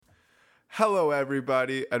Hello,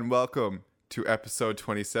 everybody, and welcome to episode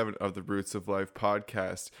 27 of the Roots of Life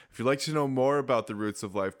podcast. If you'd like to know more about the Roots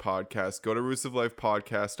of Life podcast, go to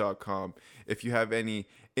rootsoflifepodcast.com. If you have any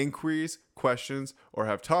inquiries, questions, or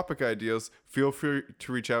have topic ideas, feel free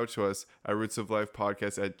to reach out to us at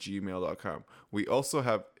rootsoflifepodcast@gmail.com. We also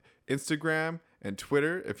have Instagram and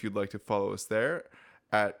Twitter if you'd like to follow us there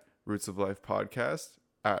at Roots of Life Podcast,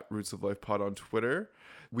 at Roots of Life Pod on Twitter.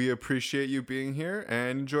 We appreciate you being here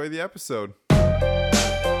and enjoy the episode.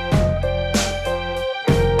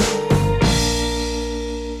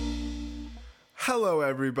 Hello,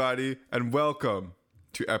 everybody, and welcome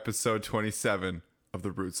to episode 27 of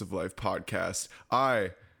the Roots of Life podcast.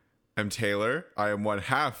 I am Taylor. I am one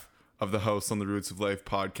half of the hosts on the Roots of Life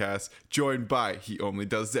podcast, joined by He Only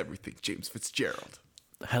Does Everything, James Fitzgerald.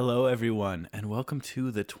 Hello, everyone, and welcome to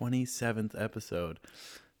the 27th episode.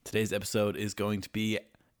 Today's episode is going to be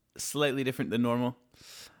slightly different than normal.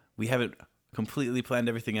 We haven't completely planned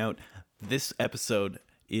everything out. This episode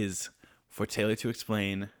is for Taylor to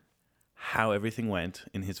explain how everything went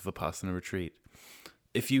in his Vipassana retreat.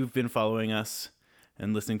 If you've been following us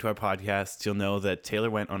and listening to our podcast, you'll know that Taylor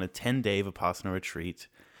went on a 10-day Vipassana retreat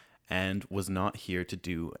and was not here to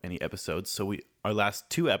do any episodes. So our last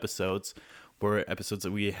two episodes were episodes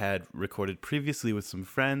that we had recorded previously with some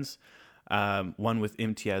friends. One with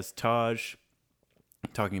Imtiaz Taj,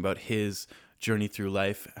 talking about his journey through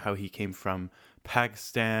life, how he came from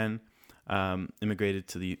Pakistan, immigrated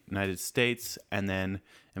to the United States, and then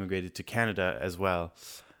immigrated to Canada as well.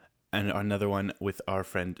 And another one with our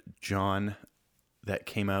friend John that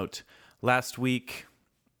came out last week,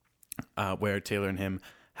 where Taylor and him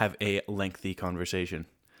have a lengthy conversation.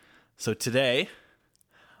 So today,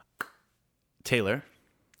 Taylor,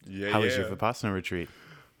 how was your Vipassana retreat?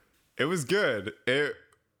 It was good.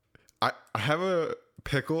 I have a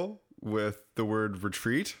pickle with the word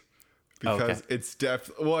retreat because it's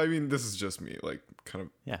well, I mean, this is just me, like, kind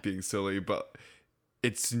of being silly, but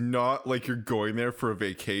it's not like you're going there for a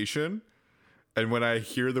vacation. And when I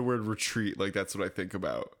hear the word retreat, like, that's what I think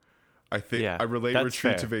about. I relate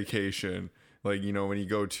retreat to vacation. Like, you know, when you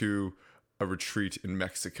go to a retreat in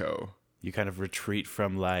Mexico. You kind of retreat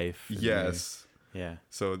from life. Yes. Yeah.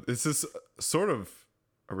 So this is sort of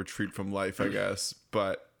a retreat from life, I guess.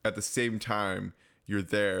 But at the same time, you're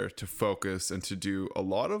there to focus and to do a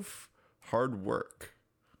lot of hard work.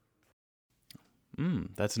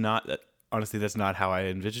 Honestly, that's not how I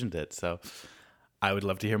envisioned it. So I would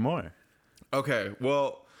love to hear more. Okay,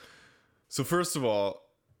 well, so first of all,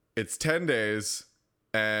 it's 10 days,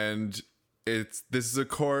 and this is a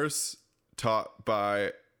course taught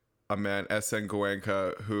by a man, S.N.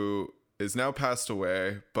 Goenka, who is now passed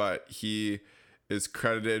away, but he is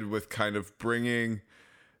credited with kind of bringing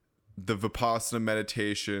the Vipassana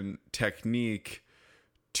meditation technique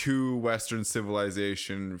to Western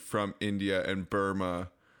civilization from India and Burma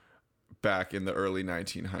back in the early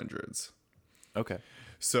 1900s. Okay.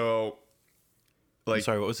 So, like... I'm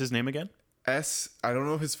sorry, what was his name again? I don't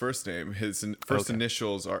know his first name. His first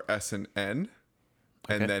initials are S and N,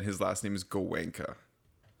 and then his last name is Goenka.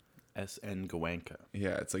 S.N. Goenka.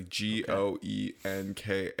 Yeah, it's like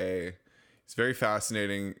Goenka. He's a very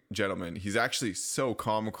fascinating gentleman. He's actually so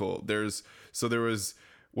comical. There was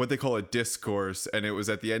what they call a discourse, and it was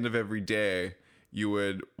at the end of every day, you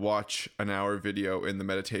would watch an hour video in the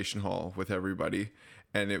meditation hall with everybody,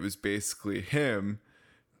 and it was basically him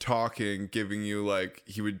talking, giving you, like,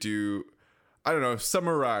 he would do, I don't know,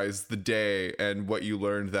 summarize the day and what you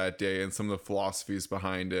learned that day and some of the philosophies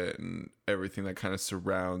behind it and everything that kind of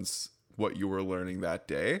surrounds what you were learning that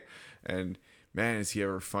day. And man, is he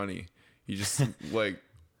ever funny. He just like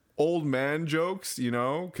old man jokes, you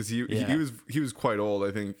know, because he was quite old.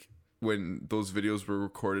 I think when those videos were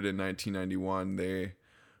recorded in 1991,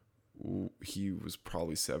 he was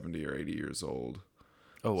probably 70 or 80 years old.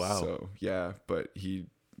 Oh wow! So yeah, but he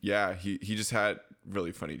just had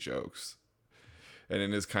really funny jokes, and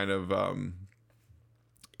in his kind of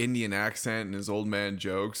Indian accent and his old man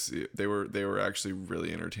jokes, they were actually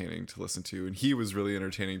really entertaining to listen to, and he was really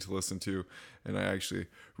entertaining to listen to, and I actually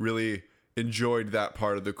really enjoyed that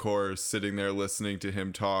part of the course, sitting there listening to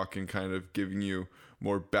him talk and kind of giving you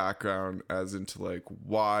more background as into like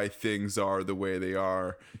why things are the way they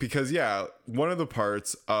are. Because one of the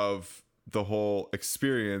parts of the whole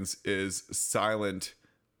experience is silent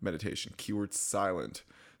meditation, keyword silent.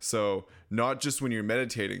 So not just when you're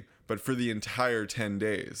meditating, but for the entire 10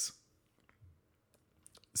 days.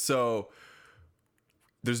 So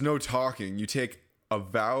there's no talking. You take a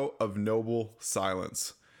vow of noble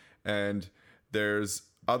silence. And there's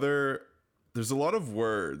a lot of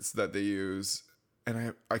words that they use,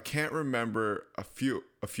 and I can't remember a few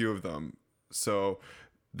of them, So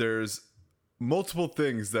there's multiple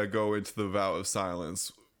things that go into the vow of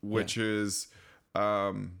silence, which is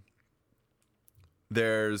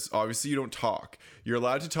there's obviously you don't talk. You're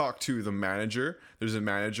allowed to talk to the manager. There's a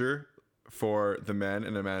manager for the men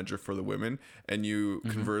and a manager for the women, and you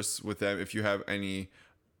converse with them if you have any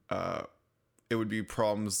it would be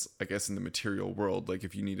problems, I guess, in the material world, like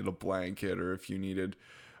if you needed a blanket or if you needed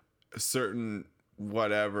a certain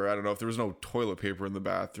whatever, I don't know, if there was no toilet paper in the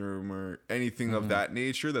bathroom or anything of that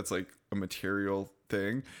nature that's like a material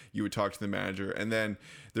thing, you would talk to the manager. And then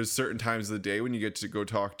there's certain times of the day when you get to go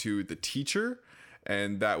talk to the teacher,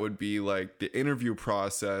 and that would be like the interview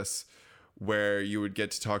process where you would get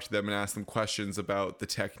to talk to them and ask them questions about the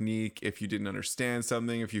technique, if you didn't understand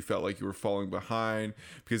something, if you felt like you were falling behind,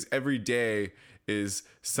 because every day is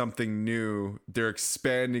something new. They're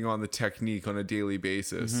expanding on the technique on a daily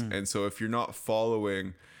basis. And so if you're not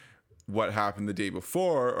following what happened the day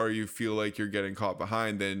before, or you feel like you're getting caught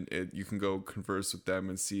behind, then you can go converse with them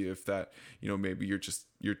and see if that, maybe you're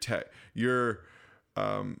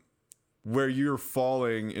where you're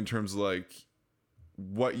falling in terms of like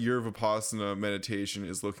what your Vipassana meditation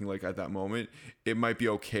is looking like at that moment. It might be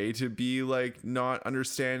okay to be like not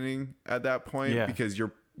understanding at that point, because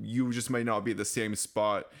you just might not be at the same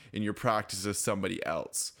spot in your practice as somebody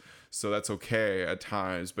else. So that's okay at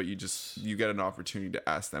times, but you get an opportunity to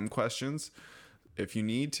ask them questions if you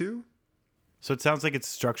need to. So it sounds like it's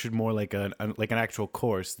structured more like an actual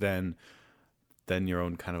course than your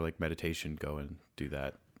own kind of like meditation. Go and do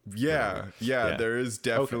that. Yeah, there is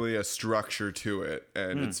definitely a structure to it,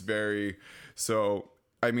 and it's very, so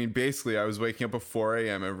I mean, basically I was waking up at 4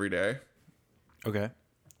 a.m. every day. Okay.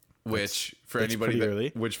 Which for that's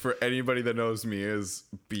anybody that knows me is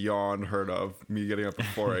beyond heard of, me getting up at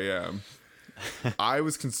 4 a.m. I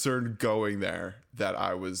was concerned going there that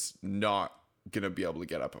I was not gonna be able to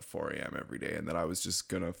get up at 4 a.m. every day, and that I was just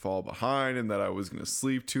gonna fall behind, and that I was gonna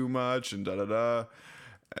sleep too much, and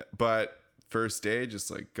but first day,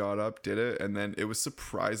 just like got up, did it, and then it was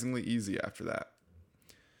surprisingly easy after that.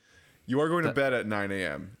 You are going to bed at 9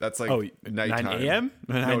 a.m. That's like nighttime. 9 a.m.?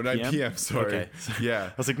 No, 9 p.m. Sorry. Okay. Yeah.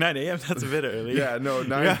 I was like, 9 a.m.? That's a bit early. Yeah, no,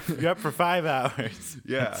 9. You're up for 5 hours.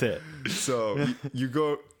 Yeah. That's it. So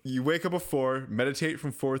you wake up at 4, meditate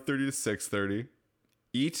from 4:30 to 6:30,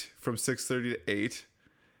 eat from 6:30 to 8,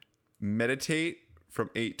 meditate from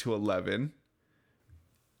 8 to 11.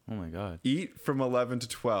 Oh my God. Eat from 11 to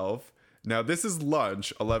 12. Now, this is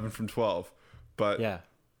lunch, 11 from 12, but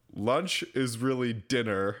lunch is really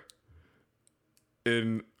dinner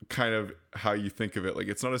in kind of how you think of it. Like,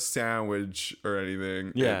 it's not a sandwich or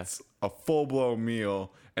anything. Yeah. It's a full-blown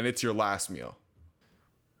meal, and it's your last meal.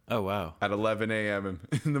 Oh, wow. At 11 a.m.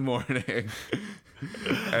 in the morning.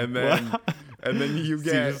 and then you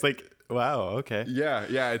get... So just like, wow, okay. Yeah,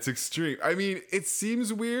 it's extreme. I mean, it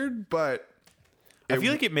seems weird, but... I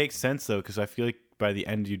feel like it makes sense, though, because I feel like by the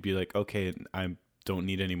end you'd be like, okay, I don't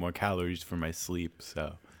need any more calories for my sleep,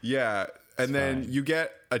 so... Yeah, and then you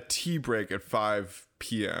get a tea break at 5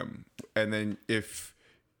 p.m. And then if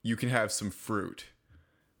you can have some fruit.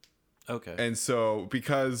 Okay. And so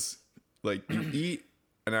because like you eat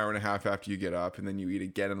an hour and a half after you get up, and then you eat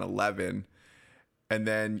again at 11, and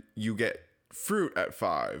then you get fruit at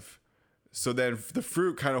 5. So then the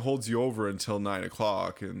fruit kind of holds you over until 9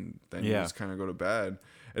 o'clock, and then you just kind of go to bed.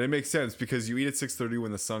 And it makes sense because you eat at 6:30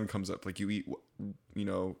 when the sun comes up. Like you eat,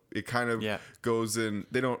 it kind of goes in.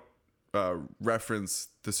 They don't reference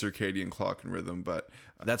the circadian clock and rhythm, but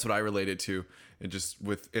that's what I related to. And just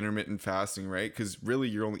with intermittent fasting, right? Because really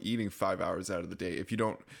you're only eating 5 hours out of the day. If you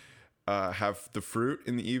don't have the fruit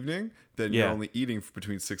in the evening, then you're only eating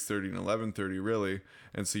between 6:30 and 11:30, really.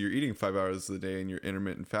 And so you're eating 5 hours of the day, and you're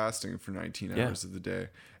intermittent fasting for 19 hours of the day.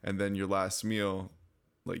 And then your last meal,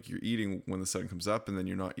 like you're eating when the sun comes up, and then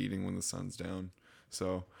you're not eating when the sun's down.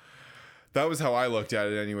 So that was how I looked at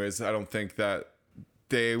it anyways. I don't think that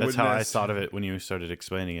that's how I thought of it when you started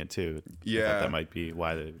explaining it too. Yeah. I thought that might be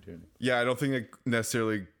why they were doing it. Yeah, I don't think it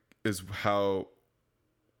necessarily is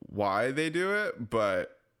why they do it,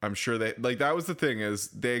 but I'm sure that was the thing, is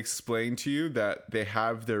they explain to you that they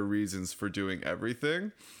have their reasons for doing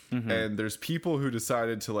everything. Mm-hmm. And there's people who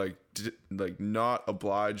decided to not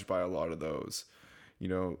oblige by a lot of those.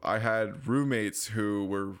 I had roommates who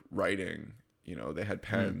were writing, they had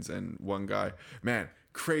pens, and one guy, man,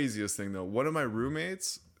 craziest thing though, one of my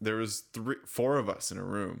roommates, there was 4 of us in a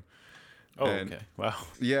room. Okay. Wow.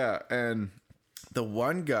 Yeah. And the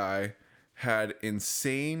one guy had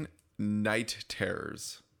insane night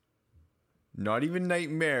terrors. Not even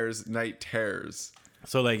nightmares, night terrors.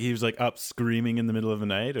 So like he was like up screaming in the middle of the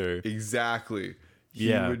night, or? Exactly. he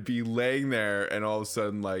Yeah. would be laying there and all of a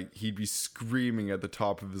sudden like he'd be screaming at the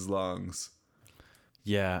top of his lungs.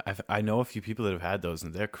 Yeah, I know a few people that have had those,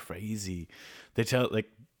 and they're crazy. They tell, like,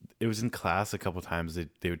 it was in class a couple times.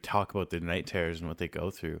 They would talk about the night terrors and what they go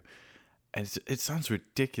through, and it sounds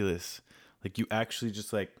ridiculous. Like, you actually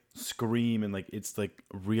just like scream, and like it's like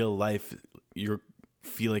real life. You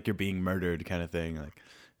feel like you're being murdered, kind of thing. Like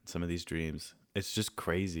in some of these dreams, it's just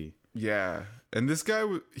crazy. Yeah, and this guy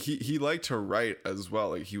he liked to write as well.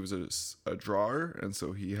 Like he was a drawer, and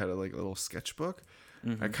so he had a little sketchbook.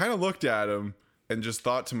 I kind of looked at him and just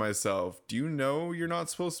thought to myself, do you know you're not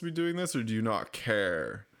supposed to be doing this, or do you not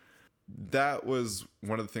care? That was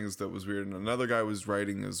one of the things that was weird. And another guy was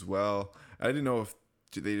writing as well. I didn't know if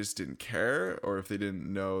they just didn't care or if they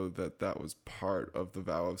didn't know that that was part of the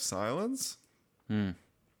vow of silence. Did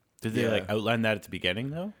they like outline that at the beginning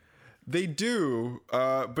though? They do,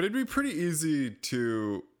 but it'd be pretty easy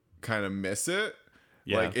to kind of miss it.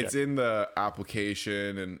 Yeah, like it's in the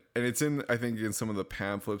application and it's in, I think, in some of the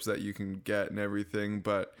pamphlets that you can get and everything.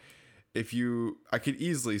 But I could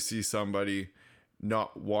easily see somebody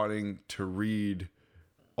not wanting to read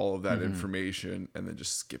all of that information and then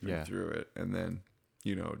just skipping through it and then,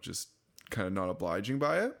 just kind of not obliging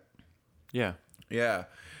by it. Yeah. Yeah.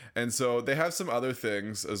 And so they have some other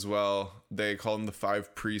things as well. They call them the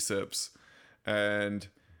 5 precepts, and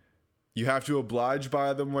you have to oblige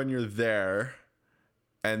by them when you're there.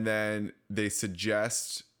 And then they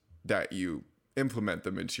suggest that you implement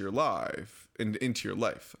them into your life. I was going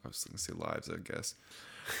to say lives, I guess.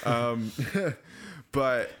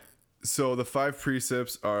 But so the 5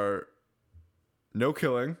 precepts are no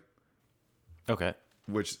killing. Okay.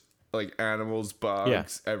 Which, like, animals,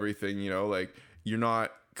 bugs, everything, like you're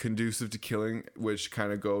not conducive to killing, which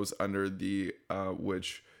kind of goes under the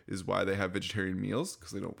which is why they have vegetarian meals,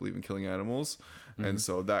 because they don't believe in killing animals. And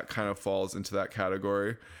so that kind of falls into that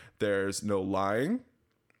category. There's no lying,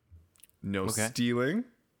 no stealing.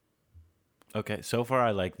 Okay, so far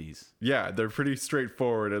I like these. Yeah, they're pretty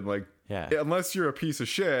straightforward, and unless you're a piece of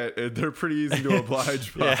shit, they're pretty easy to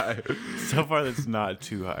oblige by. So far that's not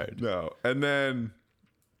too hard. No. And then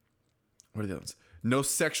what are the other ones? No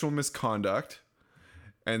sexual misconduct.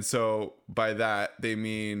 And so by that they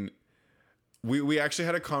mean we actually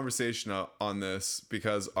had a conversation on this,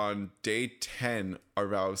 because on day 10 our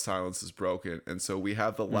vow of silence is broken, and so we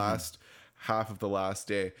have the last half of the last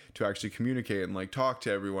day to actually communicate and talk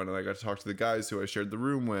to everyone. And I got to talk to the guys who I shared the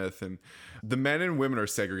room with, and the men and women are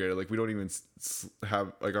segregated. Like we don't even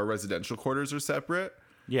have our residential quarters are separate.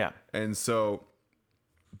 Yeah. And so,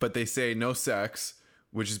 but they say no sex,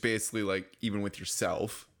 which is basically even with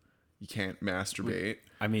yourself, you can't masturbate.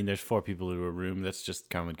 I mean, there's 4 people in a room. That's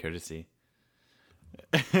just common courtesy.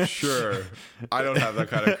 Sure. I don't have that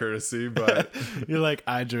kind of courtesy, but you're like,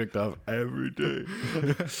 I jerked off every day.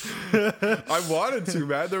 I wanted to,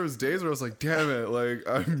 man. There was days where I was like, damn it,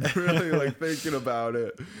 I'm really thinking about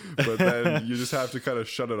it, but then you just have to kind of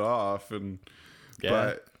shut it off. And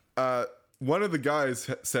but one of the guys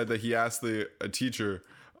said that he asked a teacher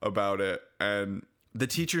about it, and the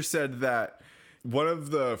teacher said that one of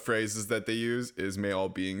the phrases that they use is "may all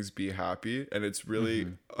beings be happy," and it's really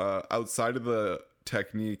outside of the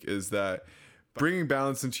technique is that bringing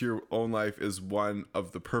balance into your own life is one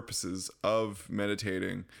of the purposes of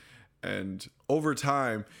meditating, and over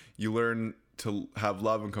time you learn to have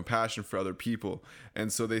love and compassion for other people.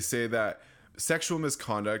 And so they say that sexual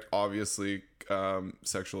misconduct, obviously,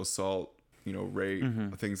 sexual assault, rape,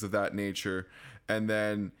 things of that nature, and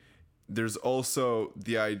then there's also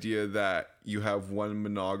the idea that you have one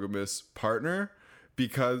monogamous partner,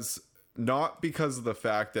 not because of the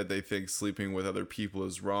fact that they think sleeping with other people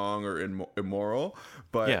is wrong or immoral,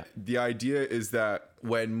 but the idea is that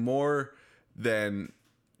when more than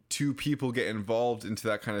 2 people get involved into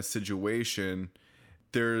that kind of situation,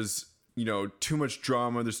 there's too much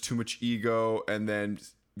drama, there's too much ego, and then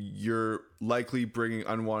you're likely bringing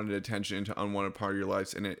unwanted attention into unwanted part of your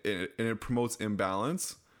lives, and it promotes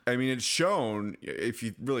imbalance. I mean, it's shown, if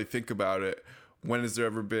you really think about it, when has there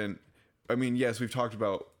ever been, I mean, yes, we've talked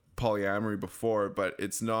about polyamory before, but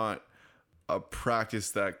it's not a practice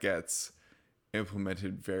that gets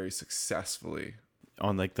implemented very successfully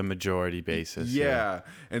on the majority basis. Yeah.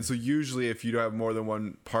 And so usually if you have more than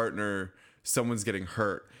one partner, someone's getting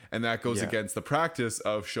hurt, and that goes against the practice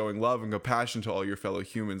of showing love and compassion to all your fellow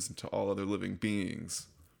humans and to all other living beings.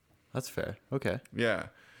 That's fair. Okay. Yeah.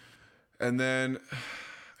 And then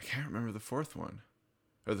I can't remember the 4th one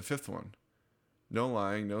or the 5th one. No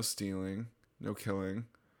lying, no stealing, no killing,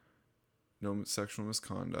 no sexual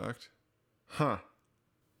misconduct. I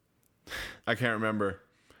can't remember.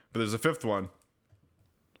 But there's a 5th one.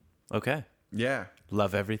 Okay. Yeah.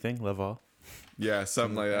 Love everything, love all. Yeah,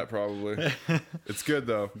 something like that probably. It's good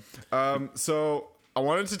though. So I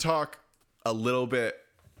wanted to talk a little bit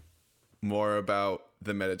more about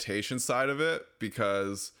the meditation side of it,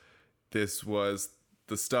 because this was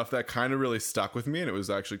the stuff that kind of really stuck with me, and it was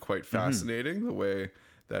actually quite fascinating the way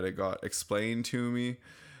that it got explained to me.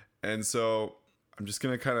 And so I'm just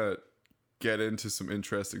going to kind of get into some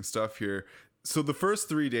interesting stuff here. So the first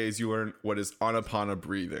 3 days you learn what is Anapana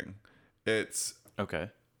breathing. It's Okay.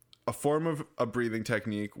 a form of a breathing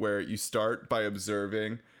technique where you start by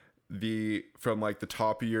observing from like the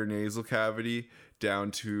top of your nasal cavity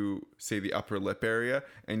down to, say, the upper lip area,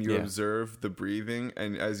 and you observe the breathing,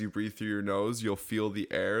 and as you breathe through your nose, you'll feel the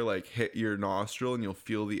air like hit your nostril, and you'll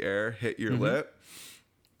feel the air hit your lip.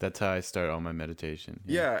 That's how I start all my meditation.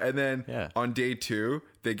 Yeah, and then on day 2,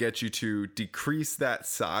 they get you to decrease that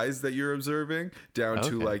size that you're observing down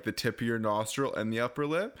to like the tip of your nostril and the upper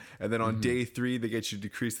lip. And then on day 3, they get you to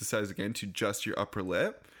decrease the size again to just your upper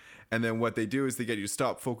lip. And then what they do is they get you to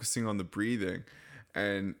stop focusing on the breathing,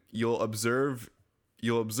 and you'll observe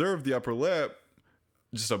the upper lip,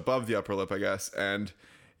 just above the upper lip, I guess, and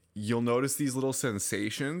you'll notice these little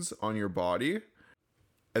sensations on your body.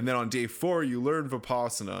 And then on day 4, you learn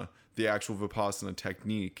Vipassana, the actual Vipassana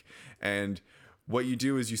technique. And what you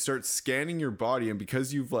do is you start scanning your body, and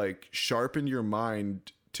because you've like sharpened your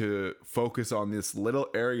mind to focus on this little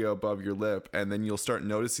area above your lip, and then you'll start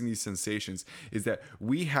noticing these sensations, is that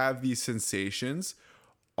we have these sensations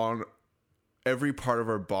on every part of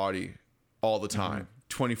our body all the time,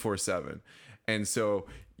 24/7. And so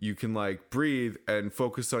you can like breathe and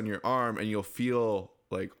focus on your arm, and you'll feel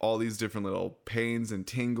like all these different little pains and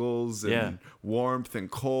tingles and warmth and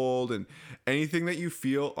cold, and anything that you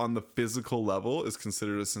feel on the physical level is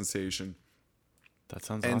considered a sensation. That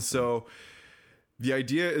sounds awesome. And so the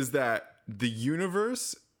idea is that the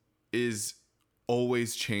universe is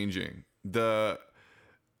always changing. There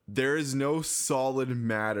is no solid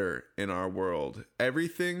matter in our world.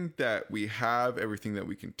 Everything that we have, everything that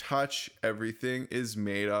we can touch, everything is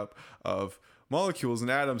made up of molecules and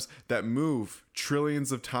atoms that move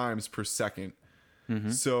trillions of times per second.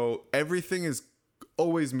 So everything is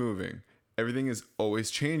always moving. Everything is always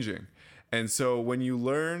changing. And so when you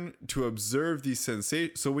learn to observe these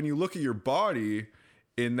sensations, so when you look at your body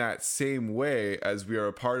in that same way as we are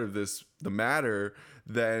a part of this, the matter,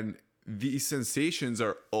 then these sensations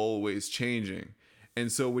are always changing. And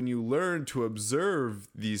so when you learn to observe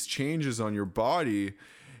these changes on your body,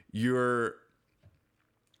 you're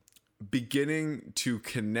beginning to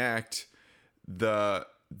connect the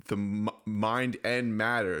mind and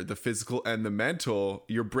matter, the physical and the mental.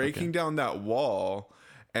 You're breaking down that wall,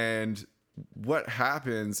 and what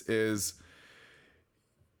happens is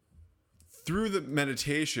through the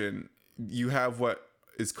meditation you have what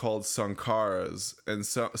is called sankharas, and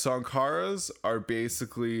sankharas are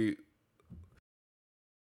basically,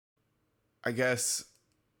 I guess,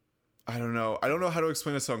 I don't know how to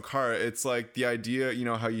explain a sankhara. It's like the idea, you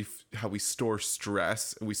know, how we store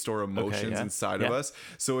stress, we store emotions inside of us.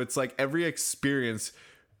 So it's like every experience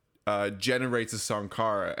generates a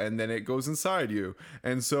sankhara, and then it goes inside you.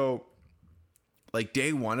 And so like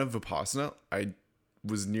day 1 of Vipassana, I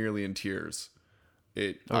was nearly in tears.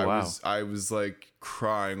 I was like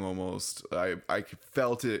crying almost. I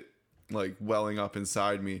felt it like welling up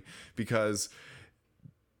inside me, because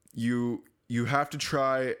you have to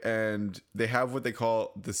try, and they have what they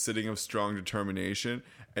call the sitting of strong determination,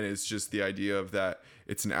 and it's just the idea of that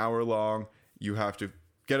it's an hour long. You have to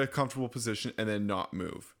get a comfortable position and then not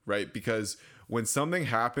move, right? Because when something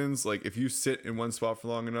happens, like if you sit in one spot for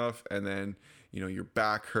long enough and then, you know, your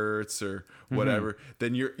back hurts or whatever,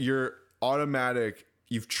 then you're automatic.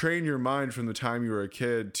 You've trained your mind from the time you were a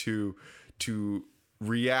kid to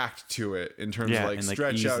react to it in terms of like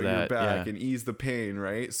stretch out your back and ease the pain,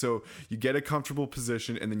 right? So you get a comfortable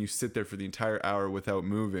position and then you sit there for the entire hour without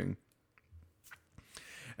moving.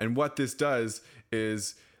 And what this does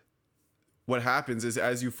is, what happens is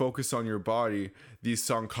as you focus on your body, these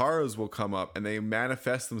sankharas will come up and they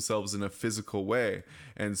manifest themselves in a physical way.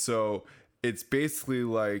 And so it's basically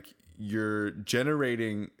like you're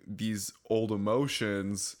generating these old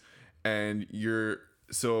emotions, and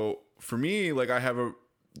so for me, like I had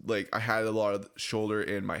a lot of shoulder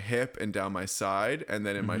in my hip and down my side, and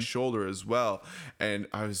then in my shoulder as well. And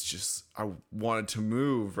I wanted to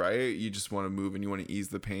move, right? You just want to move and you want to ease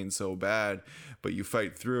the pain so bad, but you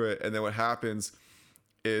fight through it. And then what happens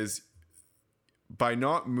is, by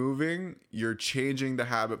not moving, you're changing the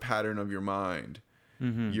habit pattern of your mind.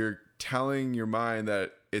 You're telling your mind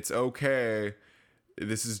that it's okay.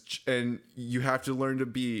 And you have to learn to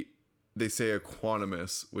be, they say,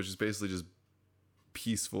 equanimous, which is basically just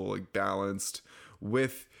peaceful, like balanced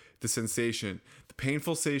with the sensation. The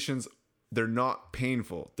painful sensations, they're not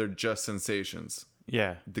painful. They're just sensations.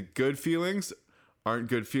 Yeah. The good feelings aren't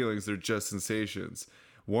good feelings. They're just sensations.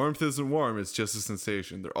 Warmth isn't warm. It's just a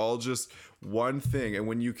sensation. They're all just one thing. And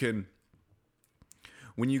when you can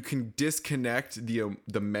disconnect the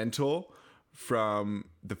mental from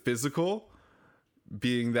the physical,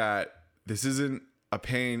 being that this isn't a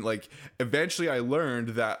pain, like eventually I learned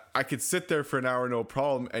that I could sit there for an hour, no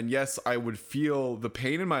problem. And yes, I would feel the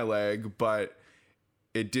pain in my leg, but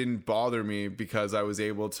it didn't bother me because I was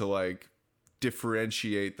able to like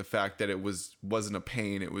differentiate the fact that it wasn't a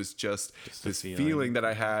pain. It was just this feeling that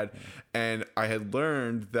I had. And I had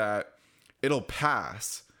learned that it'll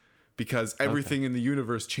pass because everything in the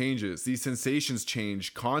universe changes. These sensations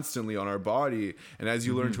change constantly on our body. And as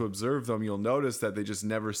you learn to observe them, you'll notice that they just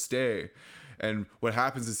never stay. And what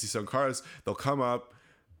happens is these sankharas, they'll come up,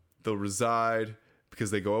 they'll reside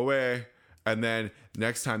because they go away. And then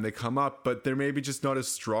next time they come up, but they're maybe just not as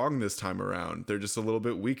strong this time around. They're just a little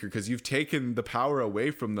bit weaker because you've taken the power away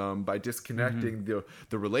from them by disconnecting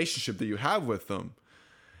the relationship that you have with them.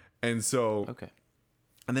 And so,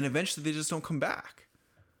 and then eventually they just don't come back.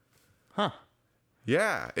 Huh.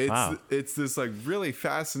 Yeah. It's this like really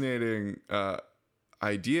fascinating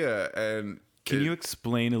idea. And can you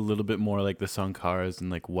explain a little bit more like the sankharas and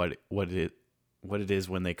like what it is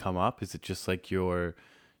when they come up? Is it just like you're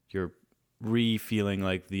re-feeling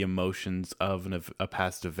like the emotions of a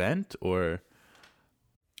past event, or?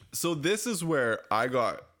 So this is where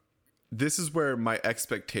my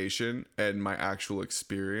expectation and my actual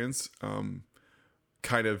experience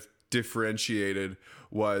kind of differentiated.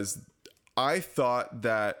 Was I thought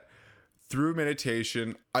that through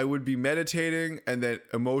meditation, I would be meditating and then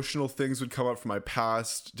emotional things would come up from my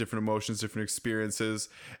past, different emotions, different experiences.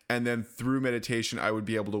 And then through meditation, I would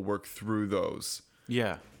be able to work through those.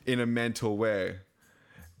 Yeah. In a mental way.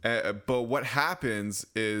 But what happens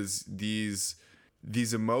is these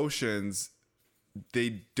emotions,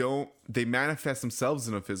 they manifest themselves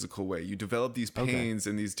in a physical way. You develop these pains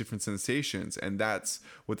and these different sensations, and that's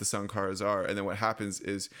what the sankharas are. And then what happens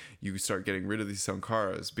is you start getting rid of these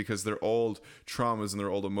sankharas because they're old traumas and they're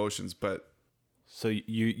old emotions. But so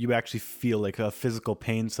you actually feel like a physical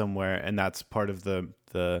pain somewhere, and that's part of the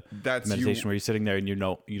meditation where you're sitting there and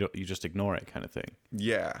you just ignore it, kind of thing.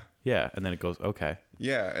 Yeah. Yeah, and then it goes okay.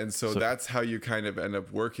 Yeah, and so that's how you kind of end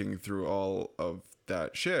up working through all of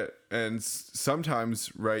that shit. And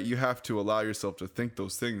sometimes, right, you have to allow yourself to think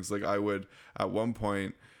those things. Like I would, at one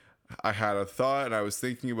point, I had a thought and I was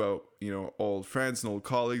thinking about, old friends and old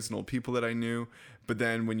colleagues and old people that I knew. But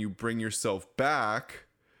then when you bring yourself back,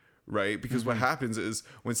 right, because what happens is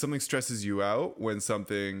when something stresses you out, when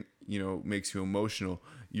something, makes you emotional,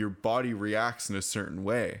 your body reacts in a certain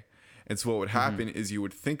way. And so what would happen is you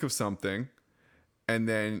would think of something and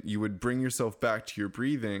then you would bring yourself back to your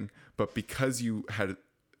breathing. But because you had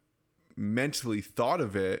mentally thought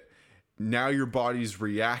of it, now your body's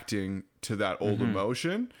reacting to that old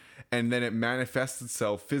emotion. And then it manifests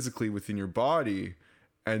itself physically within your body.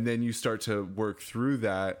 And then you start to work through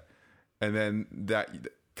that. And then that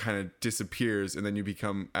kind of disappears. And then you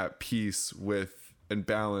become at peace with and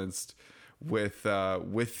balanced with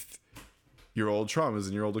your old traumas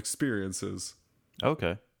and your old experiences.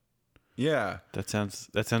 Okay. Yeah. That sounds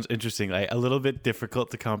interesting. Like a little bit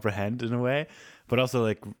difficult to comprehend in a way, but also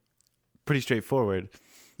like pretty straightforward.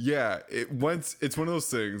 Yeah. It's one of those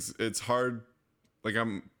things. It's hard. Like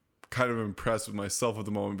I'm kind of impressed with myself at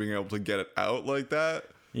the moment being able to get it out like that.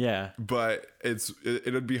 Yeah. But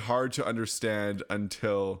it'd be hard to understand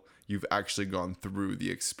until you've actually gone through the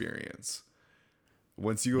experience.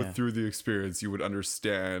 Once you go through the experience, you would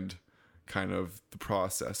understand kind of the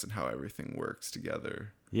process and how everything works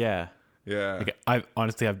together. Yeah. Yeah. Like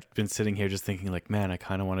I've been sitting here just thinking like, man, I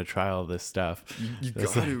kind of want to try all this stuff. You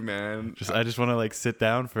got to, man. I just want to like sit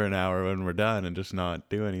down for an hour when we're done and just not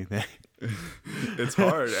do anything. It's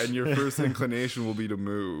hard. And your first inclination will be to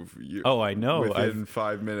move. I know. Within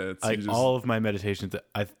 5 minutes. All of my meditations,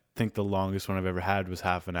 I think the longest one I've ever had was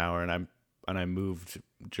half an hour, and I moved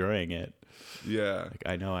during it. Yeah. Like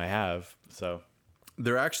I know I have. So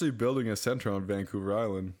they're actually building a center on Vancouver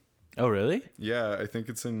Island. Oh, really? Yeah, I think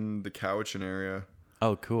it's in the Cowichan area.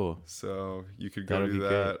 Oh, cool. So you could go do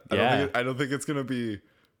that. I don't think it's going to be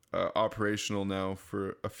operational now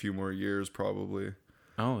for a few more years, probably.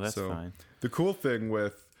 Oh, that's fine. The cool thing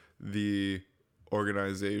with the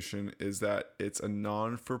organization is that it's a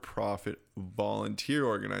non-for-profit volunteer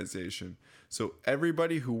organization. So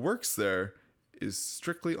everybody who works there is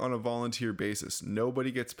strictly on a volunteer basis.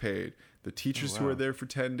 Nobody gets paid. The teachers who are there for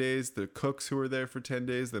 10 days, the cooks who are there for 10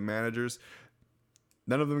 days, the managers,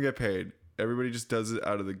 None of them get paid. Everybody just does it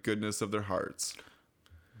out of the goodness of their hearts.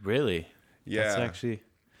 Really? Yeah. That's actually,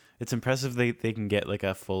 it's impressive they can get like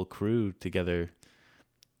a full crew together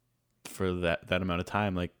for that amount of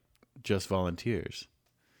time, like just volunteers.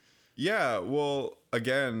 Yeah, well,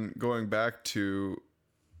 again, going back to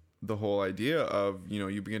the whole idea of,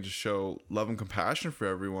 you begin to show love and compassion for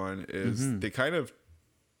everyone is they kind of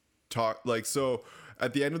talk like, so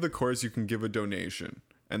at the end of the course, you can give a donation,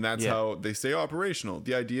 and that's how they stay operational.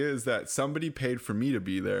 The idea is that somebody paid for me to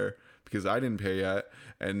be there because I didn't pay yet,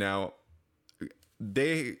 and now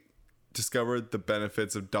they discovered the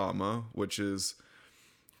benefits of Dhamma, which is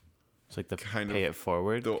It's like the kind pay of it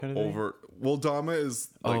forward the kind of thing? well, Dhamma is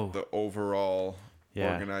like the overall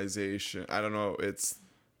Yeah. organization. I don't know, it's,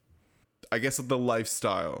 I guess, the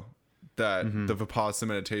lifestyle that the Vipassana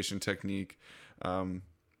meditation technique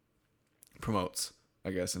promotes,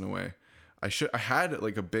 I guess, in a way. I had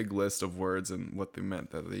like a big list of words and what they meant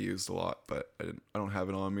that they used a lot, but I don't have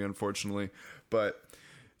it on me, unfortunately. But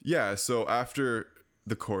yeah, so after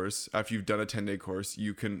the course, after you've done a 10-day course,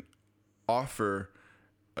 you can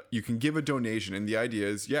give a donation, and the idea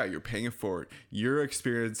is, you're paying it forward. You're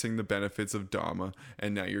experiencing the benefits of Dhamma,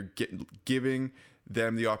 and now you're giving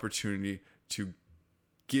them the opportunity to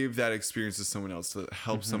give that experience to someone else, to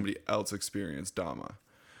help somebody else experience Dhamma.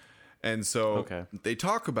 And so they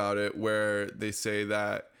talk about it where they say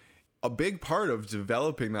that a big part of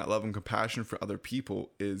developing that love and compassion for other people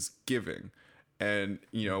is giving. And,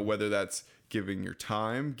 whether that's giving your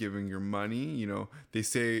time, giving your money, they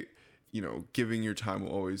say, giving your time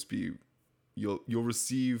will always be, you'll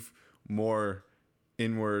receive more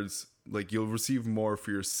inwards, like you'll receive more for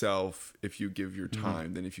yourself if you give your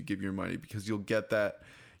time than if you give your money, because you'll get that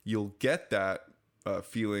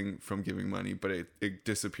feeling from giving money, but it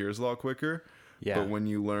disappears a lot quicker. Yeah. But when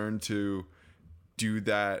you learn to do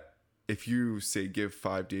that, if you say give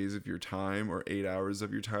 5 days of your time or 8 hours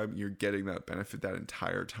of your time, you're getting that benefit that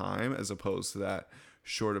entire time, as opposed to that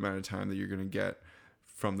short amount of time that you're going to get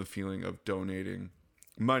from the feeling of donating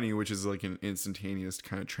money, which is like an instantaneous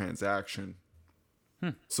kind of transaction.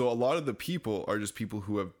 So a lot of the people are just people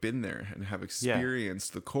who have been there and have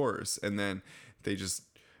experienced the course, and then they just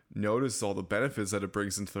notice all the benefits that it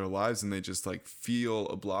brings into their lives, and they just like feel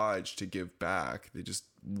obliged to give back. They just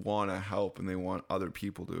want to help, and they want other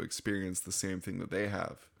people to experience the same thing that they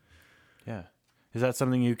have. Yeah. Is that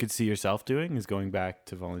something you could see yourself doing, is going back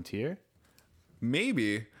to volunteer?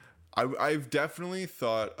 Maybe. I've definitely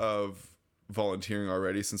thought of volunteering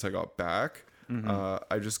already since I got back.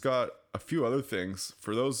 I just got a few other things.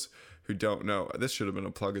 For those who don't know, this should have been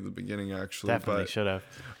a plug at the beginning, actually. Definitely should have.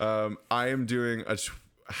 I am doing a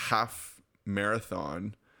half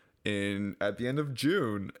marathon at the end of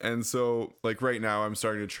June, and so like right now I'm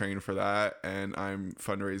starting to train for that, and I'm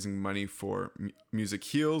fundraising money for Music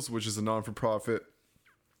Heals, which is a non-for-profit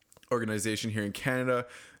organization here in Canada.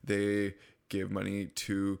 They give money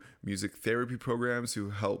to music therapy programs who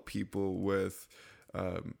help people with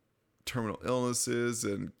terminal illnesses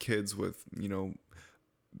and kids with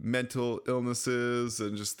mental illnesses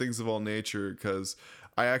and just things of all nature, because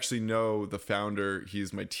I actually know the founder.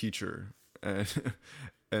 He's my teacher,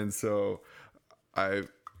 and so I've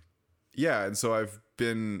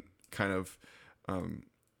been kind of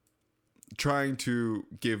trying to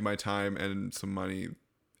give my time and some money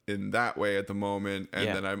in that way at the moment. And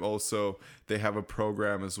then they have a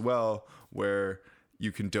program as well where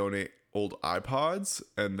you can donate old iPods,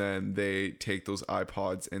 and then they take those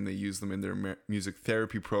iPods and they use them in their music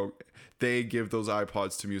therapy they give those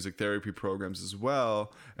iPods to music therapy programs as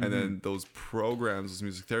well, and then those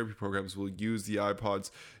music therapy programs will use the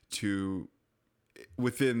iPods to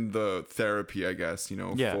within the therapy, I guess,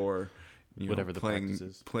 for whatever the practice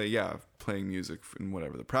is. Playing music and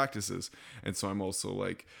whatever the practice is. And so I'm also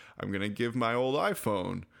like, I'm gonna give my old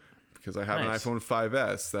iPhone, because I have an iPhone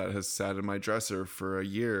 5S that has sat in my dresser for a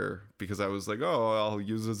year, because I was like, I'll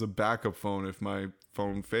use it as a backup phone if my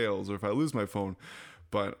phone fails or if I lose my phone.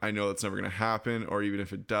 But I know that's never going to happen, or even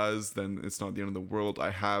if it does, then it's not the end of the world. I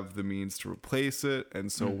have the means to replace it,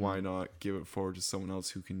 and so why not give it forward to someone else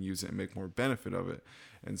who can use it and make more benefit of it?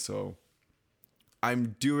 And so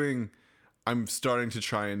I'm starting to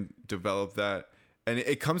try and develop that, and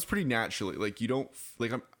it comes pretty naturally. Like, you don't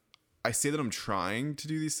like I say that I'm trying to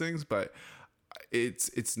do these things, but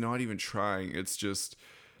it's not even trying. It's just,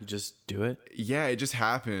 you just do it. Yeah, it just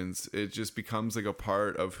happens. It just becomes like a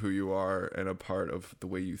part of who you are and a part of the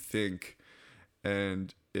way you think.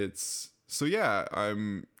 And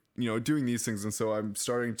I'm doing these things, and so I'm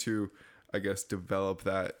starting to, I guess, develop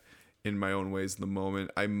that in my own ways in the moment.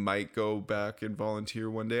 I might go back and volunteer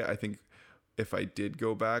one day. I think if I did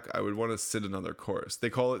go back, I would want to sit another course. They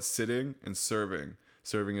call it sitting and serving.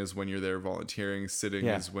 Serving is when you're there volunteering. Sitting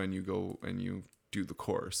is when you go and you do the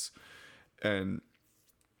course. And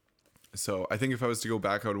so I think if I was to go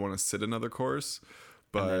back, I would want to sit another course.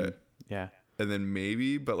 But and then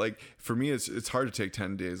maybe, but like for me, it's hard to take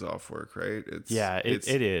 10 days off work, right?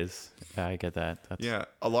 It is. I get that. Yeah,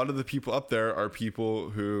 a lot of the people up there are people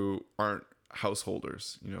who aren't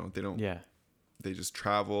householders. You know, they don't. Yeah. They just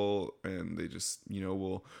travel and they just, you know,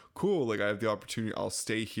 well, cool. Like I have the opportunity. I'll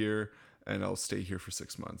stay here and I'll stay here for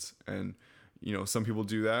 6 months. And you know, some people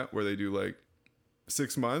do that where they do like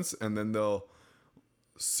 6 months and then they'll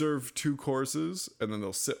serve 2 courses and then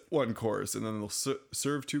they'll sit 1 course and then they'll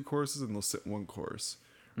serve 2 courses and they'll sit 1 course.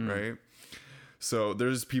 Right. So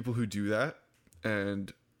there's people who do that,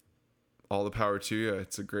 and all the power to you.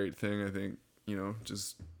 It's a great thing. I think, you know,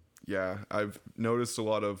 just, yeah, I've noticed a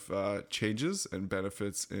lot of changes and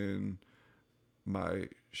benefits in my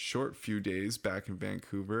short few days back in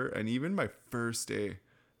Vancouver, and even my first day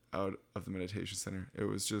out of the meditation center. It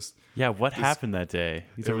was just... Yeah, what happened that day?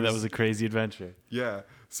 You told me that was a crazy adventure. Yeah,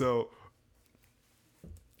 so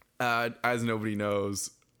as nobody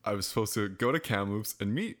knows, I was supposed to go to Kamloops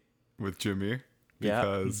and meet with Jimmy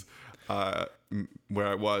because where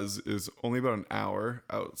I was is only about an hour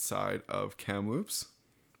outside of Kamloops.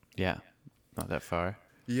 Yeah, not that far.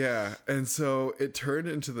 Yeah, and so it turned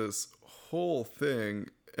into this whole thing,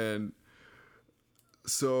 and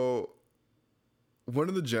so one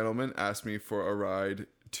of the gentlemen asked me for a ride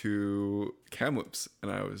to Kamloops,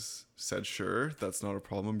 and I said sure, that's not a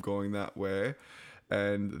problem, going that way.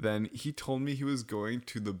 And then he told me he was going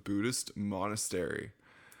to the Buddhist monastery,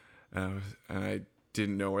 and I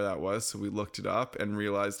didn't know where that was, so we looked it up and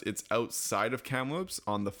realized it's outside of Kamloops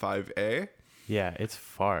on the 5A. Yeah, it's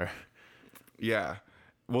far. Yeah.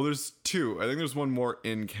 Well, there's 2. I think there's one more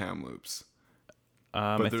in Kamloops.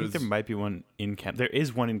 I think there might be one in There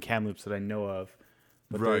is one in Kamloops that I know of.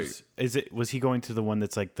 But right. Was he going to the one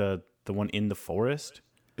that's like the one in the forest?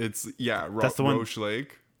 It's that's the one. Roche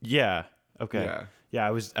Lake. Yeah. Okay. Yeah,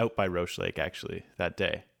 I was out by Roche Lake actually that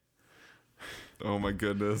day. Oh my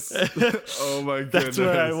goodness. Oh my goodness. That's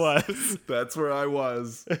where I was. That's where I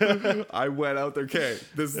was. I went out there. Okay,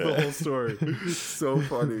 this is the whole story. So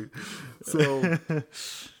funny. So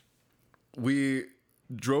we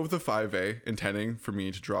drove the 5A intending for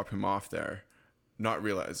me to drop him off there, not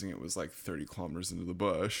realizing it was like 30 kilometers into the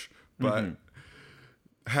bush, but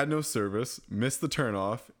had no service, missed the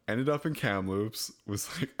turnoff, ended up in Kamloops, was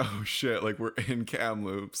like, oh shit, like we're in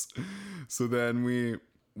Kamloops. So then we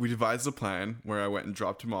devised a plan where I went and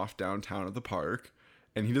dropped him off downtown at the park,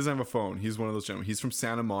 and he doesn't have a phone. He's one of those gentlemen. He's from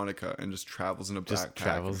Santa Monica and just travels in a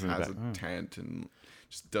backpack and has a tent and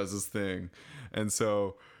just does his thing. And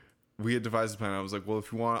so we had devised a plan. I was like, well,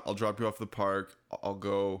 if you want, I'll drop you off at the park. I'll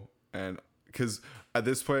go, and because at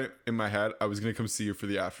this point in my head, I was going to come see you for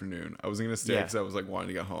the afternoon. I wasn't going to stay because I was like wanting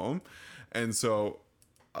to get home. And so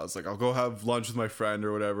I was like, I'll go have lunch with my friend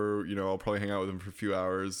or whatever. You know, I'll probably hang out with him for a few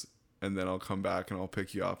hours, and then I'll come back and I'll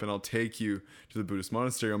pick you up and I'll take you to the Buddhist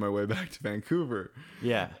monastery on my way back to Vancouver.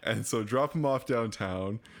 Yeah. And so drop him off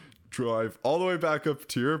downtown, drive all the way back up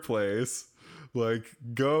to your place, like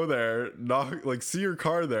go there, knock, like see your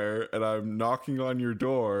car there, and I'm knocking on your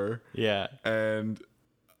door. Yeah. And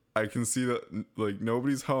I can see that like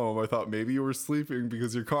nobody's home. I thought maybe you were sleeping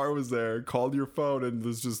because your car was there. Called your phone and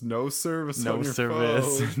there's just no service on your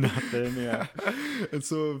phone. Nothing. Yeah. And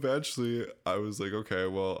so eventually I was like, okay,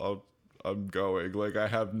 well I'm going. Like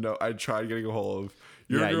I tried getting a hold of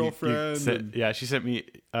your girlfriend. She sent me,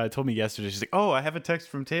 told me yesterday. She's like, oh, I have a text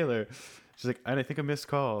from Taylor. She's like, I think I missed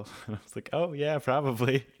call. And I was like, oh yeah,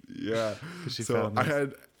 probably. Yeah. So I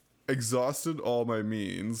had exhausted all my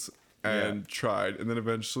means and tried, and then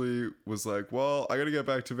eventually was like, well, I gotta get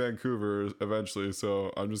back to Vancouver eventually,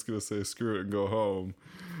 so I'm just gonna say screw it and go home.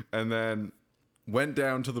 And then went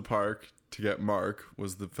down to the park to get Mark,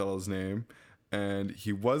 was the fellow's name, and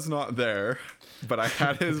he was not there, but I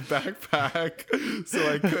had his backpack,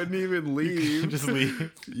 so I couldn't even leave. Just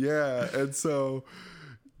leave. Yeah. And so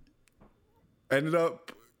ended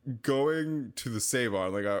up going to the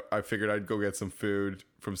Save-On. Like I figured I'd go get some food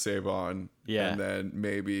from Save-On, and then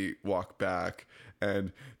maybe walk back.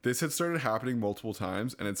 And this had started happening multiple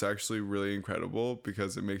times, and it's actually really incredible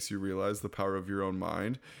because it makes you realize the power of your own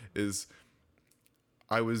mind. Is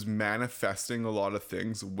I was manifesting a lot of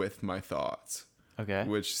things with my thoughts. Okay.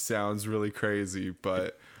 Which sounds really crazy,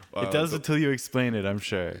 but it does until you explain it, I'm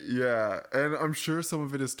sure. Yeah, and I'm sure some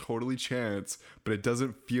of it is totally chance, but it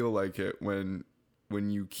doesn't feel like it when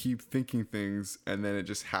you keep thinking things and then it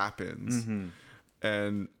just happens.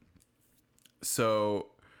 And so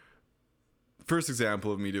first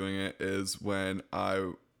example of me doing it is when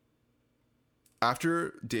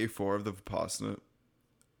after day 4 of the Vipassana,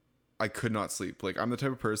 I could not sleep. Like, I'm the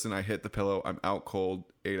type of person, I hit the pillow, I'm out cold,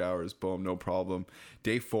 8 hours, boom, no problem.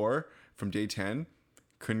 Day 4 from day 10,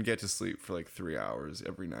 couldn't get to sleep for like 3 hours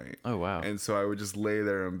every night. Oh, wow. And so I would just lay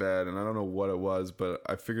there in bed, and I don't know what it was, but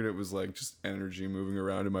I figured it was like just energy moving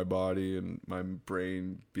around in my body and my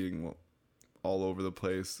brain being all over the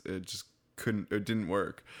place. It didn't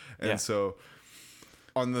work. And so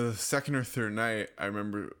on the second or third night, I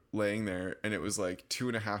remember laying there, and it was like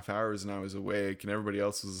 2.5 hours and I was awake and everybody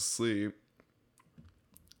else was asleep.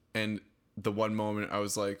 And the one moment I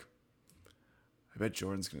was like, I bet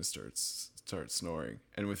Jordan's gonna start snoring.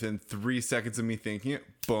 And within 3 seconds of me thinking it,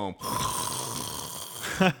 boom.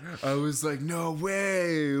 I was like, no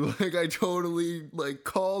way. Like, I totally like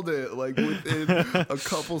called it like within a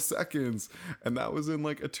couple seconds. And that was in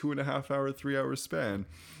like a 2.5 hour, 3 hour span.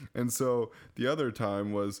 And so the other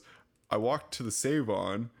time was I walked to the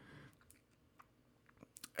Save-On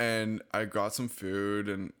and I got some food,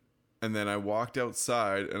 and then I walked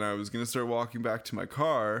outside and I was going to start walking back to my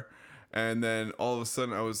car. And then all of a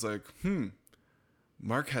sudden I was like,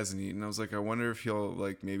 Mark hasn't eaten. I was like, I wonder if he'll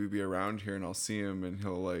like maybe be around here and I'll see him and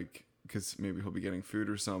he'll like, because maybe he'll be getting food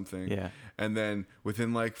or something. Yeah. And then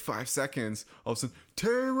within like 5 seconds, all of a sudden,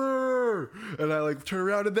 Taylor! And I like turn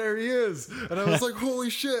around and there he is. And I was like, holy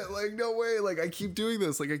shit, like no way. Like I keep doing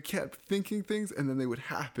this. Like I kept thinking things and then they would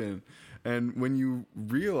happen. And when you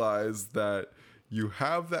realize that you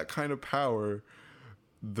have that kind of power,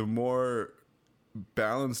 the more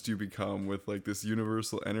balanced you become with like this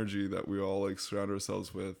universal energy that we all like surround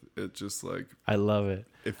ourselves with. It just like, I love it.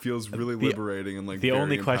 It feels really liberating and like the very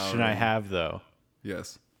only question I empowering. have though,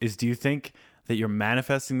 Yes, is do you think that you're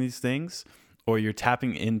manifesting these things, or you're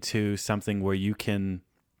tapping into something where you can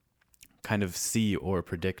kind of see or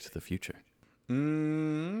predict the future?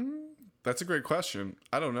 That's a great question.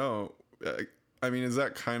 I don't know. I mean, is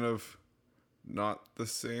that kind of not the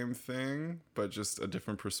same thing, but just a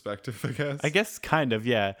different perspective, I guess? I guess kind of,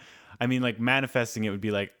 yeah. I mean, like manifesting it would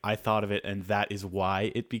be like, I thought of it and that is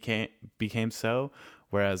why it became so.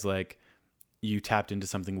 Whereas like you tapped into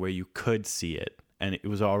something where you could see it and it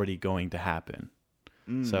was already going to happen.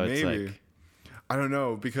 So it's maybe. like, I don't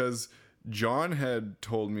know, because John had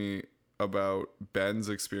told me about Ben's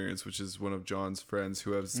experience, which is one of John's friends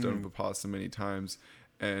who has done Vipassana many times.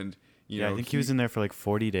 And, you know, I think he was in there for like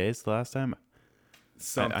 40 days the last time.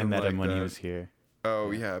 I met him when he was here.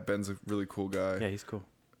 Oh, yeah. Ben's a really cool guy. Yeah, he's cool.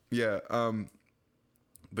 Yeah.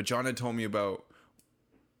 But John had told me about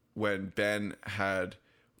when Ben had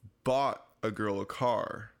bought a girl a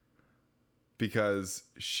car because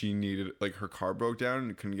she needed, like, her car broke down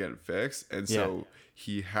and couldn't get it fixed. And so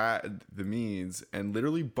he had the means and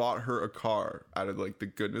literally bought her a car out of like the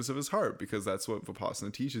goodness of his heart, because that's what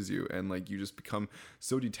Vipassana teaches you. And like, you just become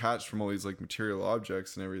so detached from all these like material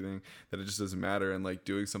objects and everything that it just doesn't matter. And like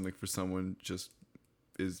doing something for someone just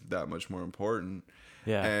is that much more important.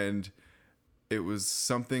 Yeah. And it was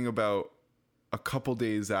something about a couple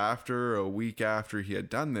days after, a week after he had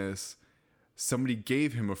done this, somebody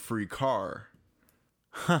gave him a free car.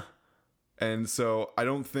 Huh. And so I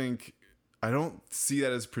don't see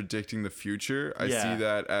that as predicting the future. I see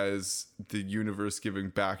that as the universe giving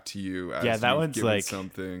back to you. As That you've one's given like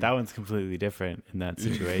something. That one's completely different in that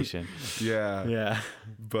situation. Yeah. Yeah.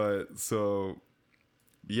 But so,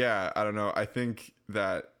 yeah, I don't know. I think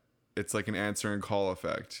that it's like an answer and call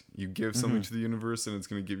effect. You give something to the universe and it's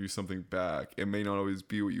going to give you something back. It may not always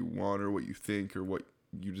be what you want or what you think or what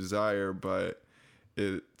you desire, but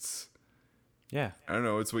it's, I don't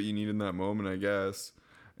know, it's what you need in that moment, I guess.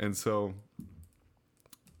 And so,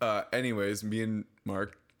 anyways, me and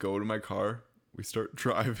Mark go to my car. We start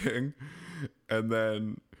driving. And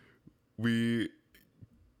then we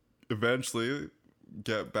eventually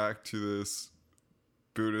get back to this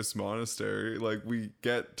Buddhist monastery. Like, we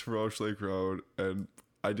get to Roche Lake Road, and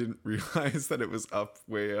I didn't realize that it was up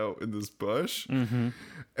way out in this bush.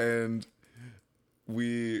 And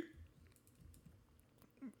it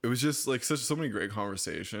was just like so many great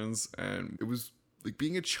conversations, and it was like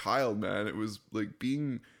being a child, man. It was like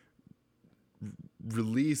being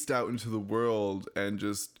released out into the world and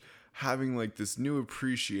just having like this new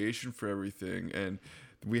appreciation for everything. And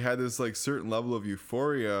we had this like certain level of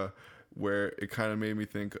euphoria where it kind of made me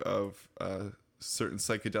think of certain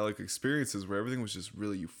psychedelic experiences where everything was just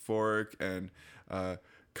really euphoric, and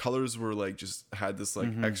colors were like just had this like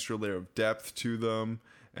extra layer of depth to them,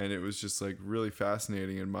 and it was just like really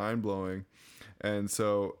fascinating and mind-blowing. And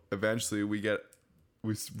so eventually we get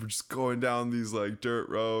we're just going down these like dirt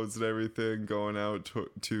roads and everything, going out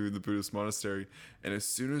to the Buddhist monastery. And as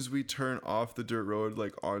soon as we turn off the dirt road,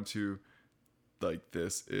 like onto like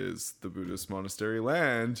this is the Buddhist monastery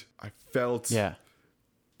land, I felt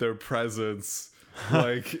their presence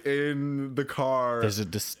like in the car. There's a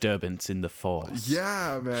disturbance in the force.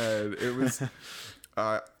 Yeah, man. It was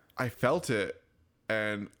I felt it,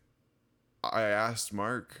 and I asked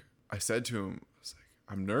Mark, I said to him, I was like,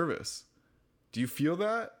 I'm nervous. Do you feel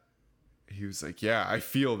that? He was like, yeah, I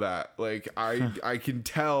feel that. Like I can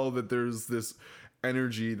tell that there's this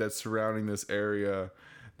energy that's surrounding this area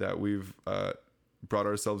that we've brought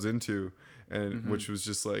ourselves into, and which was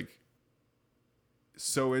just like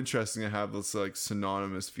so interesting to have this like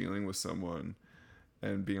synonymous feeling with someone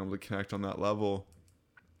and being able to connect on that level.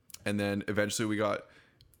 And then eventually we got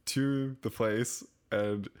to the place,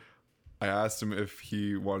 and I asked him if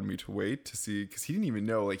he wanted me to wait to see, because he didn't even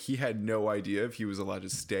know, like he had no idea if he was allowed to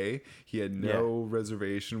stay. He had no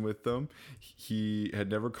reservation with them. He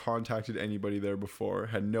had never contacted anybody there before,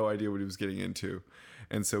 had no idea what he was getting into.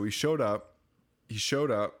 And so he showed up,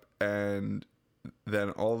 and then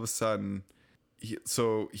all of a sudden,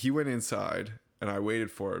 he went inside, and I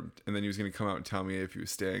waited for him, and then he was going to come out and tell me if he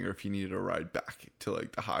was staying or if he needed a ride back to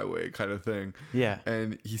like the highway kind of thing. Yeah.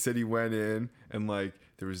 And he said he went in and like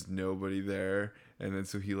there was nobody there. And then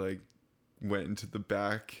so he like went into the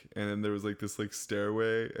back, and then there was like this like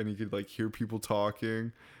stairway, and he could like hear people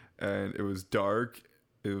talking, and it was dark.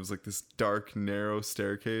 It was like this dark, narrow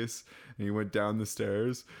staircase, and he went down the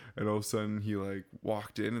stairs, and all of a sudden he like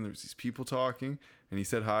walked in, and there was these people talking, and he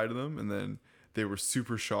said hi to them, and then they were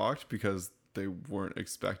super shocked because they weren't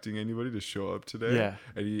expecting anybody to show up today. Yeah.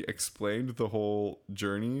 And he explained the whole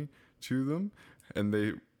journey to them, and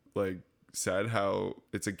they like said how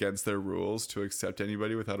it's against their rules to accept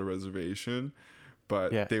anybody without a reservation,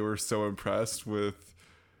 but they were so impressed with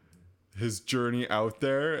his journey out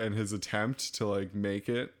there and his attempt to like make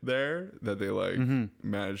it there that they like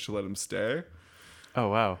managed to let him stay. Oh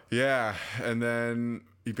wow. Yeah. And then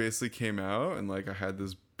he basically came out, and like I had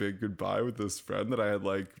this big goodbye with this friend that I had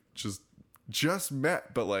like just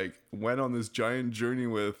met, but like went on this giant journey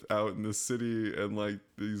with out in the city, and like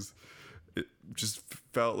it just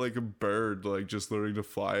felt like a bird, like just learning to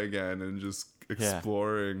fly again and just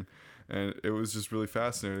exploring. And it was just really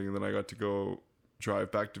fascinating. And then I got to go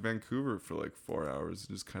drive back to Vancouver for like 4 hours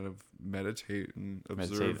and just kind of meditate and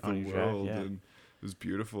observe the world. And it was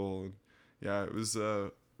beautiful. And yeah, it was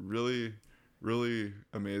a really, really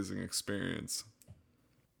amazing experience.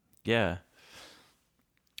 Yeah.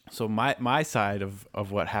 So my side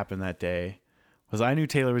of what happened that day was I knew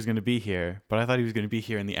Taylor was going to be here, but I thought he was going to be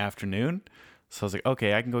here in the afternoon. So I was like,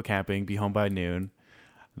 okay, I can go camping, be home by noon.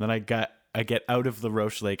 And then I get out of the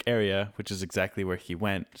Roche Lake area, which is exactly where he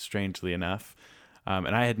went, strangely enough.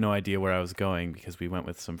 And I had no idea where I was going because we went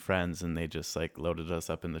with some friends, and they just like loaded us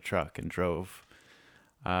up in the truck and drove.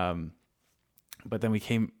 But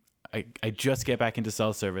then I just get back into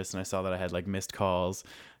cell service, and I saw that I had like missed calls,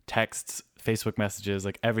 texts, Facebook messages,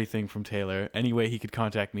 like everything from Taylor, any way he could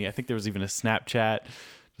contact me. I think there was even a Snapchat,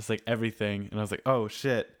 just like everything. And I was like, oh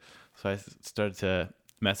shit. So I started to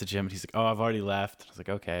message him, and he's like, oh, I've already left. I was like,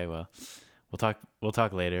 okay, well, we'll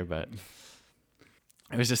talk later. But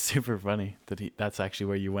it was just super funny that that's actually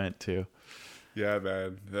where you went to. Yeah,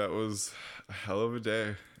 man, that was a hell of a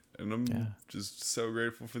day, and I'm just so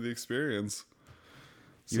grateful for the experience.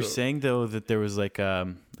 You're saying though that there was like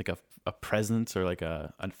a presence or like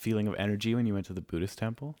a feeling of energy when you went to the Buddhist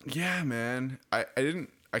temple? Yeah, man. I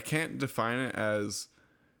can't define it as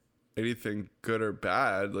anything good or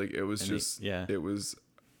bad. Like it was it was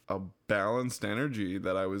a balanced energy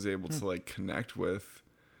that I was able to like connect with.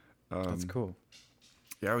 That's cool.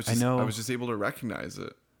 Yeah, I was just able to recognize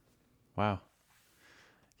it. Wow.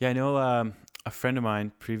 Yeah, I know a friend of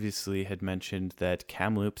mine previously had mentioned that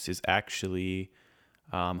Kamloops is actually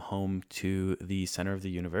home to the center of the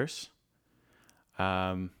universe.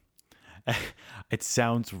 It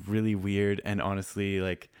sounds really weird, and honestly,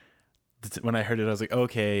 like when I heard it, I was like,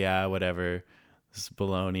 okay, yeah, whatever, this is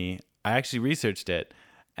baloney. I actually researched it,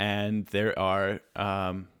 and there are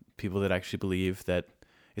people that actually believe that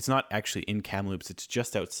it's not actually in Kamloops; it's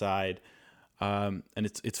just outside, and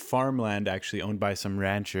it's farmland actually owned by some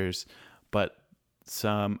ranchers, but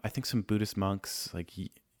I think some Buddhist monks like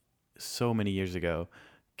so many years ago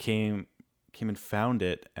came and found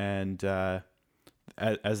it, and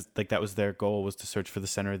as like that was their goal, was to search for the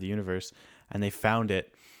center of the universe, and they found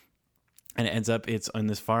it, and it ends up it's on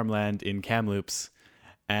this farmland in Kamloops,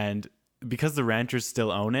 and because the ranchers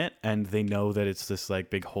still own it and they know that it's this like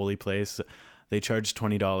big holy place, they charge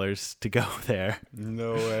 $20 to go there.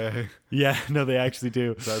 No way. Yeah, no, they actually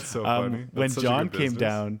do. That's so funny. That's When such a John good came business.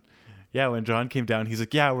 down, when John came down, he's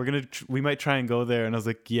like, yeah, we might try and go there. And I was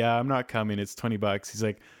like, yeah, I'm not coming. It's $20. He's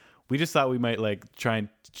like, we just thought we might like try and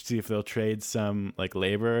see if they'll trade some like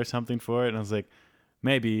labor or something for it. And I was like,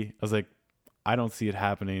 maybe. I was like, I don't see it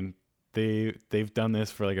happening. They've done this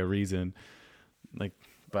for like a reason. Like,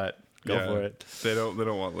 but go Yeah. for it. They don't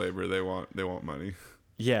want labor. They want money.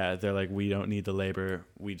 Yeah, they're like, we don't need the labor.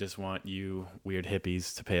 We just want you weird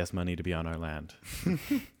hippies to pay us money to be on our land.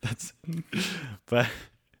 But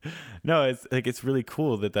no, it's really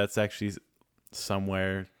cool that that's actually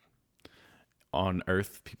somewhere on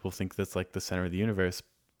Earth. People think that's like the center of the universe.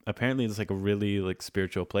 Apparently, it's like a really like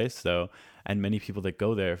spiritual place, though, and many people that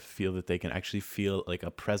go there feel that they can actually feel like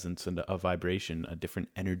a presence and a vibration, a different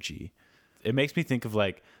energy. It makes me think of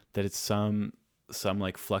like that it's some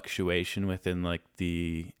like fluctuation within like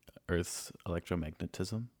the Earth's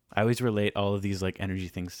electromagnetism. I always relate all of these like energy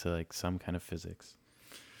things to like some kind of physics.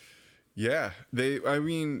 Yeah,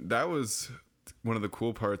 that was one of the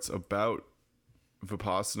cool parts about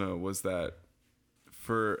Vipassana was that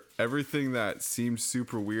for everything that seemed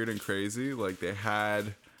super weird and crazy, like they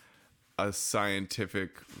had a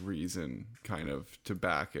scientific reason kind of to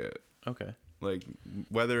back it. Okay. Like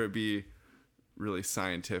whether it be really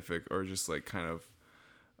scientific or just like kind of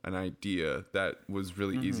an idea that was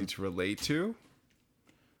really easy to relate to.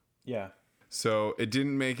 Yeah. So it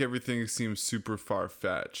didn't make everything seem super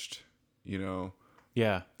far-fetched, you know?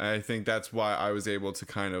 Yeah. I think that's why I was able to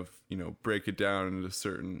kind of, break it down into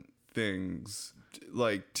certain things.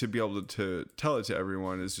 Like to be able to tell it to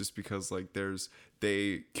everyone is just because like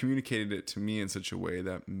they communicated it to me in such a way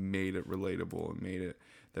that made it relatable and made it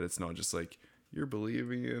that it's not just like you're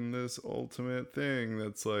believing in this ultimate thing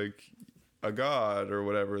that's like a god or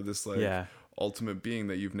whatever, this like ultimate being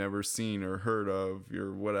that you've never seen or heard of,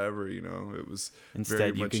 or whatever, it was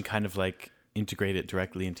instead you can kind of like integrate it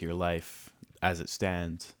directly into your life as it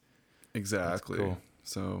stands. Exactly. Cool.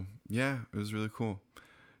 So yeah, it was really cool.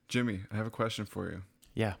 Jimmy, I have a question for you.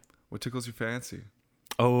 Yeah. What tickles your fancy?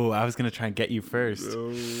 Oh, I was gonna try and get you first.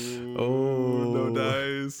 No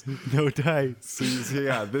dice. No dice. So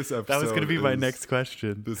yeah, this episode That was gonna be my next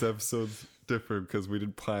question. This episode's different because we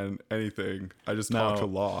didn't plan anything. I just talked a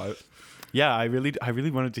lot. Yeah, I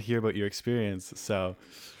really wanted to hear about your experience. So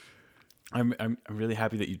I'm really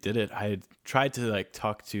happy that you did it. I had tried to like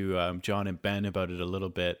talk to John and Ben about it a little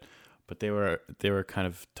bit, but they were kind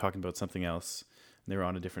of talking about something else. They were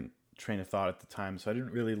on a different train of thought at the time, so I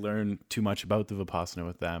didn't really learn too much about the Vipassana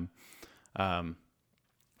with them.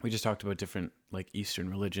 We just talked about different like Eastern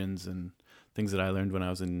religions and things that I learned when I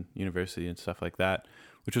was in university and stuff like that,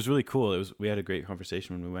 which was really cool. We had a great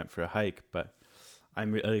conversation when we went for a hike, but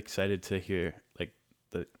I'm really excited to hear like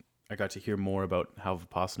I got to hear more about how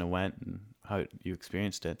Vipassana went and how you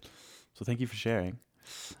experienced it. So thank you for sharing.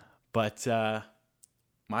 But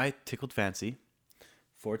my tickled fancy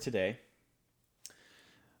for today,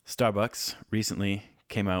 Starbucks recently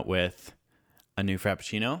came out with a new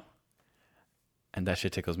Frappuccino, and that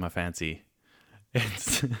shit tickles my fancy.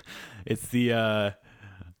 It's the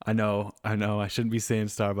I know I shouldn't be saying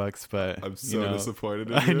Starbucks, but I'm so disappointed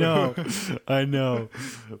in you. I know.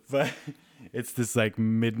 But it's this like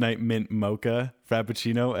midnight mint mocha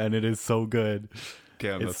Frappuccino, and it is so good.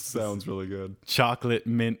 Damn, that sounds really good. Chocolate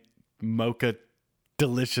mint mocha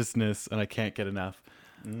deliciousness, and I can't get enough.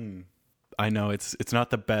 I know it's not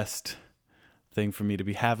the best thing for me to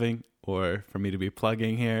be having or for me to be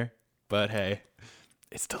plugging here, but hey,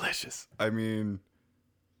 it's delicious. I mean,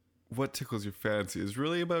 what tickles your fancy is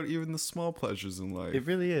really about even the small pleasures in life. It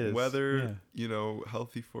really is. Whether,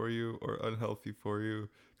 healthy for you or unhealthy for you.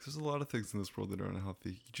 Because there's a lot of things in this world that are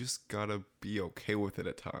unhealthy. You just gotta be okay with it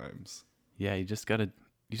at times. Yeah, you just gotta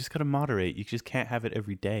moderate. You just can't have it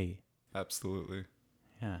every day. Absolutely.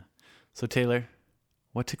 Yeah. So Taylor,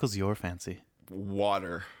 what tickles your fancy?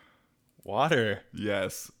 Water. Water.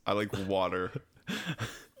 Yes, I like water.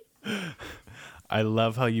 I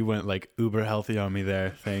love how you went like uber healthy on me there.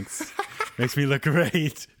 Thanks. Makes me look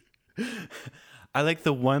great. I like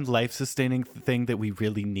the one life-sustaining thing that we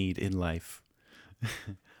really need in life.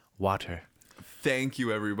 Water. Thank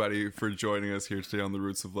you, everybody, for joining us here today on the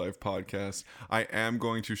Roots of Life podcast. I am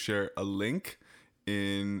going to share a link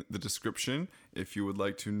in the description if you would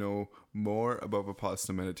like to know more about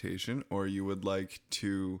Vipassana meditation, or you would like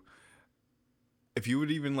to, if you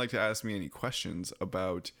would even like to ask me any questions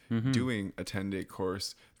about doing a 10-day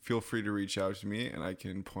course, feel free to reach out to me and I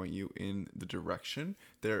can point you in the direction.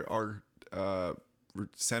 There are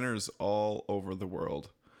centers all over the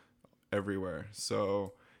world, everywhere.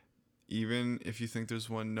 So even if you think there's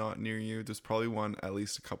one not near you, there's probably one at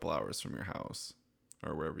least a couple hours from your house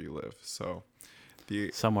or wherever you live. So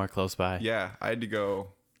somewhere close by. Yeah, I had to go.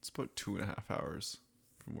 It's about 2.5 hours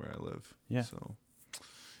from where I live. Yeah. So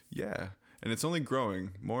yeah, and it's only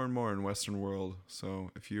growing more and more in Western world.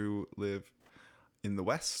 So if you live in the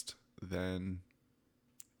West, then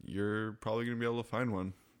you're probably going to be able to find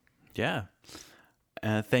one. Yeah.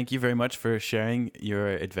 Thank you very much for sharing your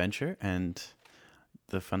adventure and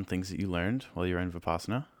the fun things that you learned while you were in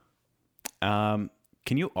Vipassana.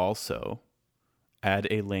 Can you also add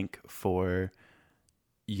a link for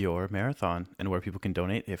your marathon and where people can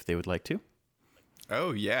donate if they would like to?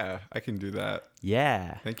 Oh, yeah, I can do that.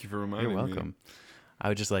 Yeah. Thank you for reminding me. You're welcome. I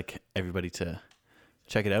would just like everybody to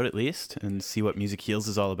check it out at least and see what Music Heals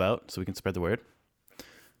is all about so we can spread the word.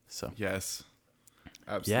 So yes,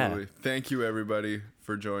 absolutely. Yeah. Thank you, everybody,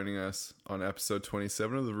 for joining us on episode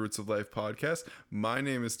 27 of the Roots of Life podcast. My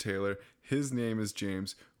name is Taylor. His name is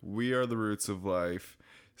James. We are the Roots of Life.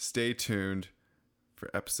 Stay tuned for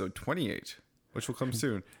episode 28, which will come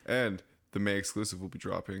soon. And the May exclusive will be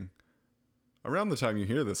dropping around the time you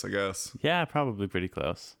hear this, I guess. Yeah, probably pretty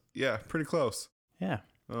close. Yeah, pretty close. Yeah.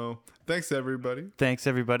 Oh, thanks, everybody. Thanks,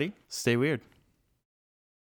 everybody. Stay weird.